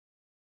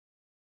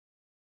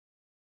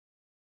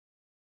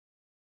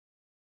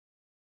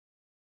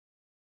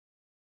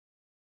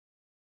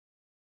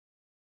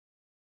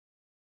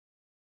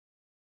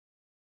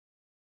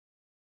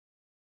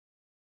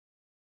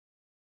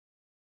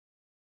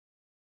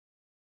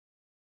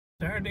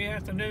Saturday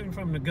afternoon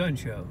from the gun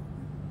show.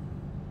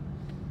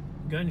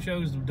 Gun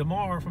show's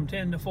tomorrow from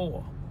 10 to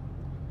 4.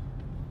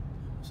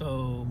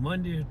 So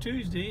Monday or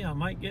Tuesday, I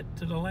might get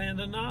to the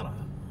land of Nada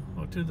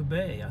or to the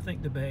bay. I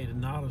think the bay, the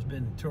Nada's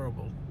been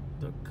terrible.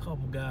 The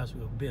couple guys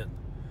who have been.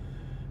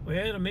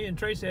 Me and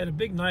Tracy had a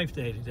big knife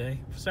day today.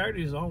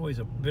 Saturday has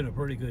always been a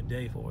pretty good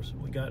day for us.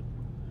 We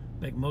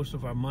make most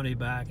of our money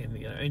back and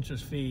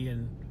interest fee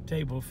and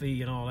table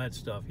fee and all that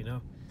stuff, you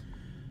know.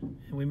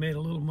 And we made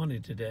a little money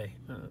today.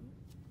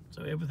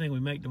 So everything we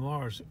make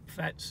tomorrow is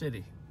Fat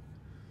City.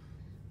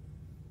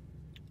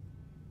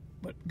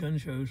 But gun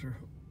shows are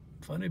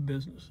funny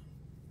business.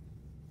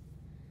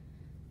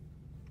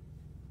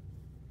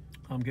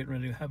 I'm getting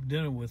ready to have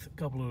dinner with a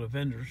couple of the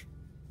vendors.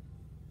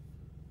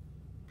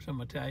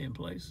 Some Italian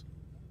place.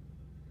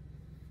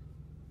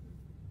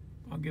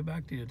 I'll get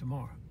back to you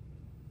tomorrow.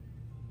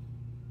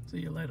 See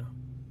you later.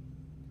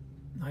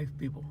 Knife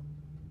people.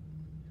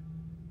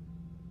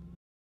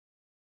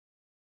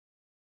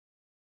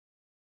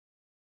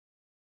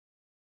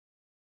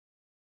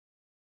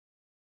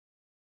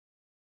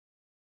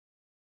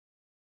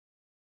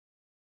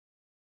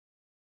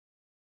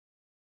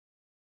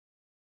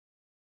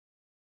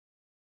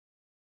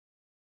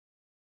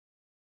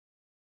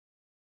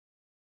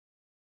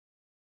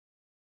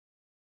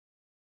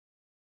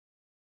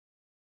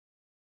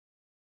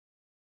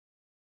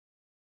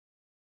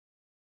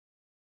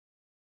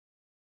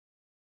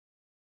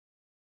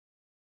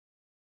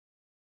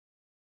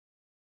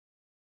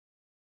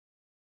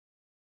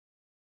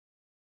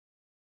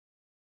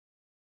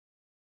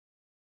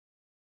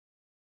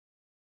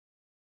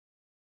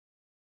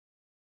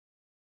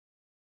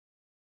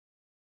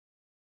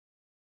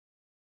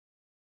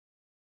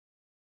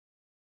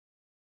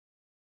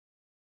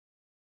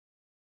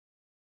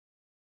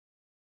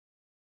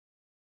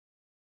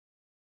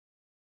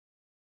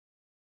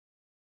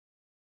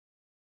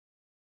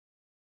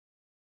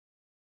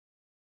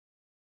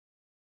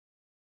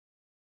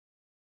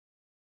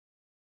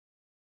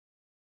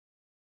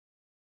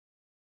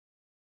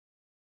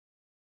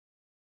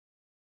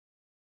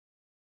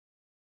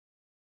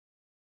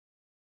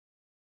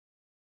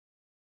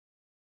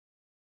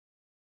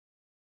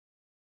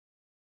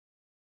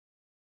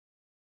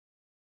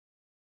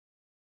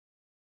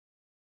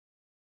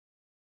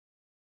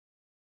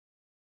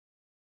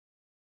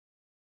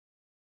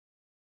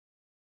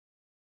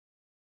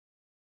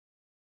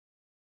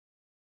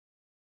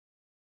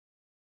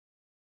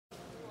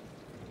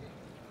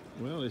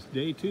 Well, it's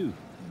day 2.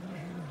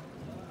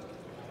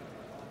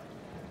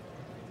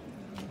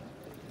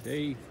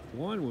 Day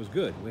 1 was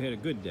good. We had a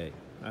good day.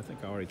 I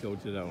think I already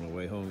told you that on the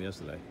way home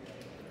yesterday.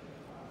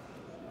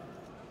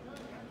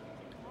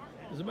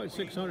 There's about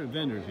 600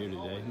 vendors here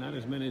today, not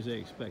as many as they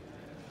expected.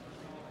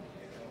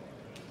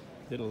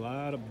 Did a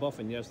lot of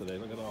buffing yesterday.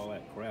 Look at all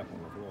that crap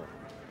on the floor.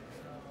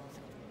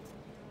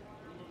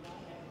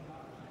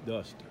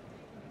 Dust.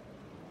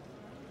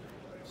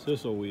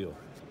 Sisal wheel.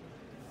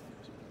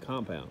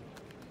 Compound.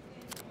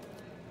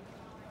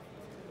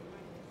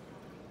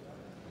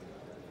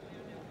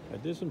 I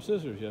did some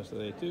scissors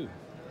yesterday too.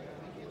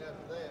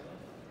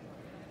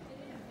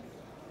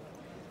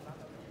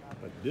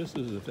 But this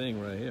is the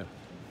thing right here.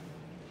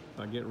 If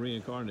I get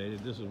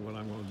reincarnated, this is what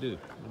I'm going to do.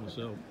 I'm going to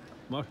sell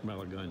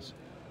marshmallow guns.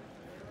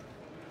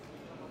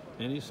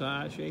 Any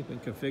size, shape,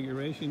 and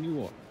configuration you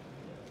want.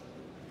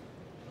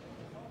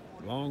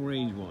 Long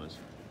range ones.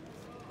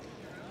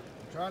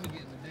 I'm trying to get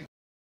in the